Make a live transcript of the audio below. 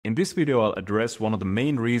In this video, I'll address one of the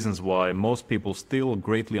main reasons why most people still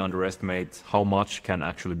greatly underestimate how much can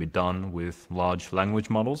actually be done with large language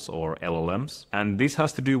models, or LLMs. And this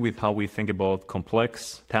has to do with how we think about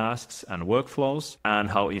complex tasks and workflows, and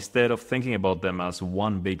how instead of thinking about them as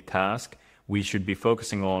one big task, we should be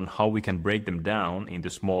focusing on how we can break them down into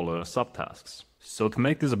smaller subtasks. So to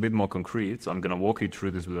make this a bit more concrete, I'm going to walk you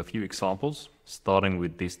through this with a few examples, starting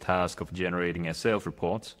with this task of generating a sales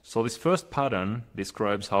report. So this first pattern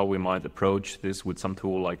describes how we might approach this with some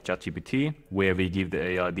tool like ChatGPT, where we give the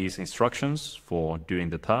AI these instructions for doing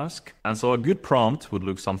the task. And so a good prompt would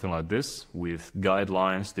look something like this, with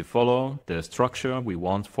guidelines to follow, the structure we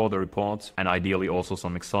want for the report, and ideally also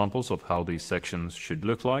some examples of how these sections should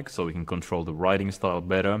look like, so we can control the writing style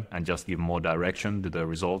better and just give more direction to the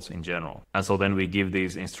results in general. And so then we give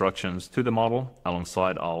these instructions to the model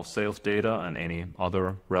alongside our sales data and any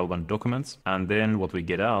other relevant documents. And then what we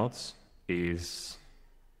get out is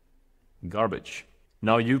garbage.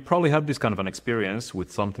 Now, you probably have this kind of an experience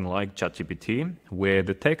with something like ChatGPT, where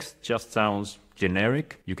the text just sounds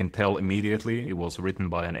generic. You can tell immediately it was written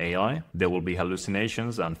by an AI. There will be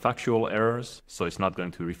hallucinations and factual errors, so it's not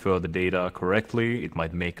going to refer the data correctly. It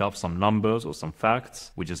might make up some numbers or some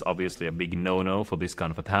facts, which is obviously a big no-no for this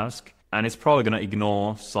kind of a task. And it's probably going to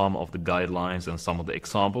ignore some of the guidelines and some of the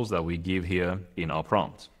examples that we give here in our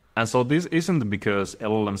prompt. And so this isn't because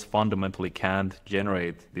LLMs fundamentally can't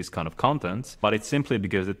generate this kind of content, but it's simply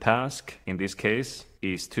because the task in this case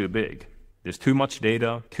is too big. There's too much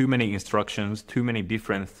data, too many instructions, too many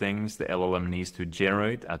different things the LLM needs to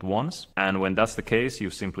generate at once. And when that's the case, you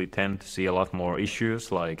simply tend to see a lot more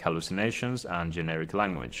issues like hallucinations and generic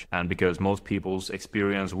language. And because most people's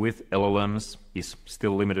experience with LLMs is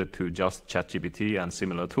still limited to just ChatGPT and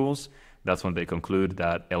similar tools, that's when they conclude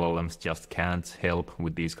that LLMs just can't help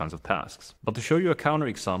with these kinds of tasks. But to show you a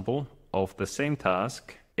counterexample of the same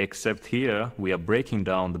task, except here we are breaking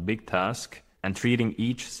down the big task and treating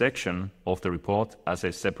each section of the report as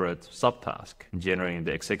a separate subtask. Generating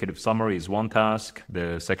the executive summary is one task,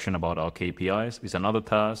 the section about our KPIs is another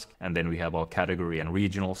task, and then we have our category and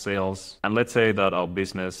regional sales. And let's say that our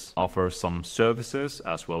business offers some services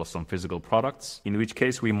as well as some physical products, in which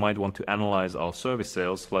case we might want to analyze our service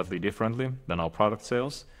sales slightly differently than our product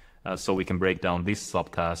sales, so we can break down this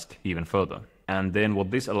subtask even further. And then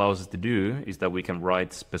what this allows us to do is that we can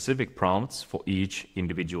write specific prompts for each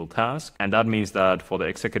individual task. And that means that for the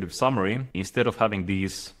executive summary, instead of having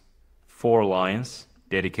these 4 lines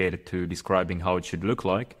dedicated to describing how it should look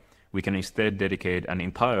like, we can instead dedicate an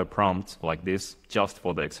entire prompt like this just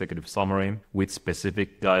for the executive summary with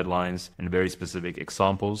specific guidelines and very specific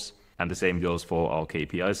examples. And the same goes for our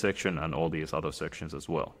KPI section and all these other sections as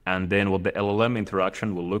well. And then what the LLM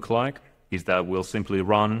interaction will look like is that we'll simply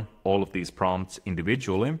run all of these prompts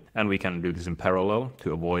individually, and we can do this in parallel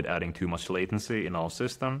to avoid adding too much latency in our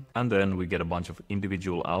system. And then we get a bunch of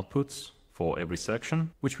individual outputs for every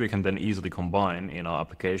section, which we can then easily combine in our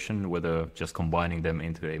application, whether just combining them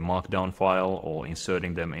into a markdown file or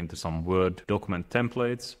inserting them into some Word document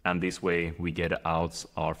templates. And this way we get out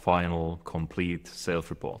our final complete sales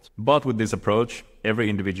report. But with this approach,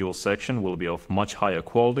 every individual section will be of much higher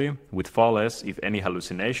quality, with far less, if any,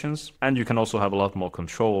 hallucinations. And you can also have a lot more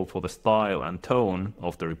control for the style and tone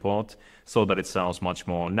of the report, so that it sounds much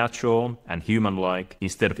more natural and human-like,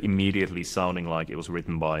 instead of immediately sounding like it was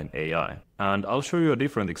written by an AI. And I'll show you a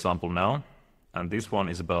different example now. And this one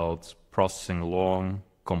is about processing long,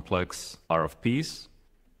 complex RFPs,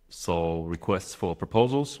 so requests for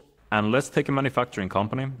proposals. And let's take a manufacturing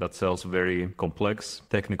company that sells very complex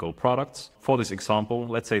technical products. For this example,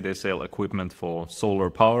 let's say they sell equipment for solar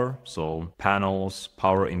power, so panels,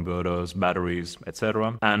 power inverters, batteries,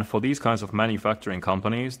 etc. And for these kinds of manufacturing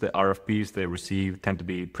companies, the RFPs they receive tend to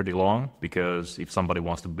be pretty long, because if somebody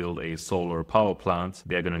wants to build a solar power plant,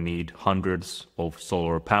 they're going to need hundreds of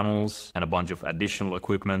solar panels and a bunch of additional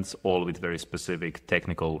equipment, all with very specific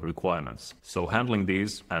technical requirements. So handling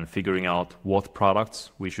these and figuring out what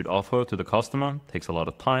products we should offer to the customer takes a lot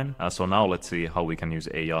of time. So now let's see how we can use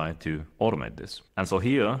AI to automate this. And so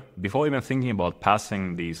here, before even thinking about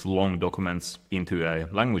passing these long documents into a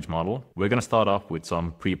language model, we're going to start off with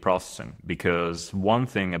some pre-processing, because one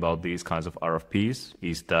thing about these kinds of RFPs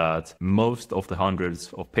is that most of the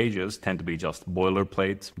hundreds of pages tend to be just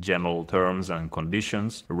boilerplate, general terms and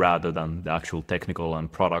conditions, rather than the actual technical and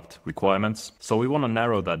product requirements. So we want to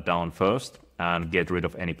narrow that down first and get rid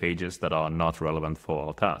of any pages that are not relevant for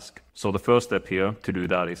our task. So the first step here to do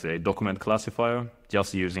that is a document classifier,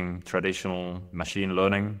 just using traditional machine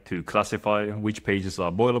learning to classify which pages are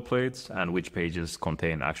boilerplates and which pages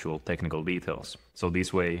contain actual technical details. So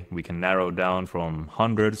this way we can narrow down from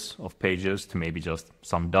hundreds of pages to maybe just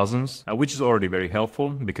some dozens, which is already very helpful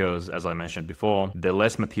because, as I mentioned before, the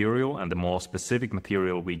less material and the more specific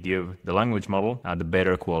material we give the language model, the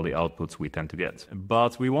better quality outputs we tend to get.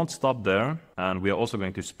 But we won't stop there, and we are also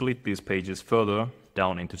going to split these pages further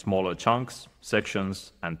down into smaller chunks,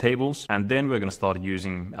 sections, and tables. And then we're going to start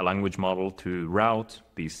using a language model to route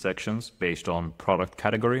these sections based on product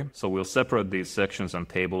category. So we'll separate these sections and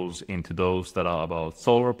tables into those that are about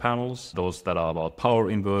solar panels, those that are about power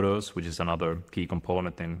inverters, which is another key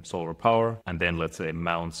component in solar power, and then let's say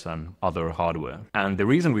mounts and other hardware. And the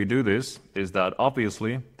reason we do this is that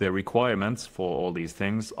obviously the requirements for all these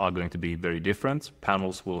things are going to be very different.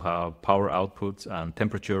 Panels will have power outputs and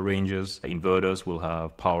temperature ranges. Inverters will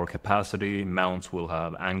have power capacity. Mounts will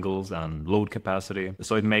have angles and load capacity.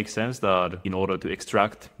 So it makes sense that in order to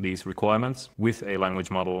extract these requirements with a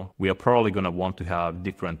language model, we are probably going to want to have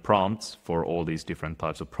different prompts for all these different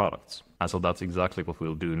types of products. And so that's exactly what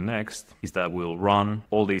we'll do next, is that we'll run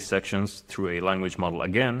all these sections through a language model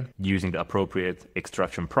again, using the appropriate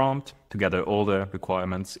extraction prompt to gather all the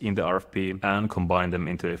requirements in the RFP and combine them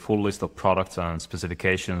into a full list of products and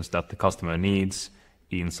specifications that the customer needs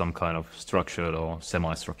in some kind of structured or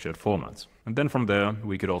semi-structured format. And then from there,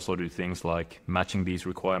 we could also do things like matching these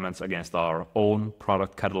requirements against our own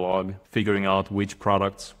product catalog, figuring out which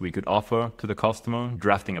products we could offer to the customer,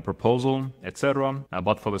 drafting a proposal, etc.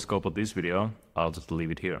 But for the scope of this video, I'll just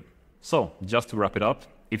leave it here. So, just to wrap it up,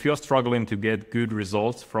 if you're struggling to get good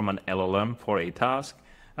results from an LLM for a task,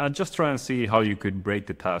 just try and see how you could break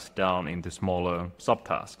the task down into smaller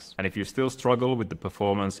subtasks. And if you still struggle with the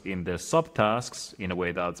performance in the subtasks in a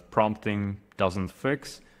way that prompting doesn't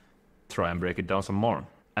fix, try and break it down some more.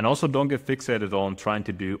 And also don't get fixated on trying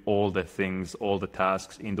to do all the things, all the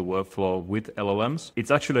tasks in the workflow with LLMs. It's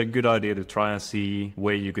actually a good idea to try and see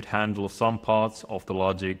where you could handle some parts of the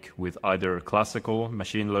logic with either classical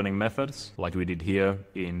machine learning methods, like we did here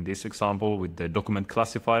in this example with the document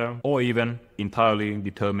classifier, or even entirely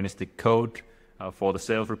deterministic code. For the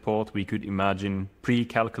sales report, we could imagine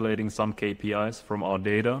pre-calculating some KPIs from our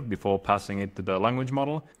data before passing it to the language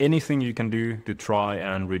model. Anything you can do to try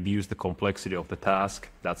and reduce the complexity of the task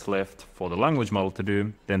that's left for the language model to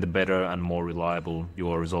do, then the better and more reliable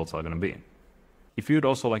your results are going to be. If you'd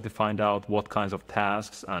also like to find out what kinds of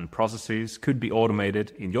tasks and processes could be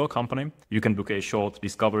automated in your company, you can book a short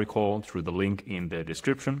discovery call through the link in the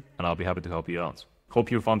description, and I'll be happy to help you out. Hope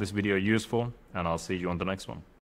you found this video useful, and I'll see you on the next one.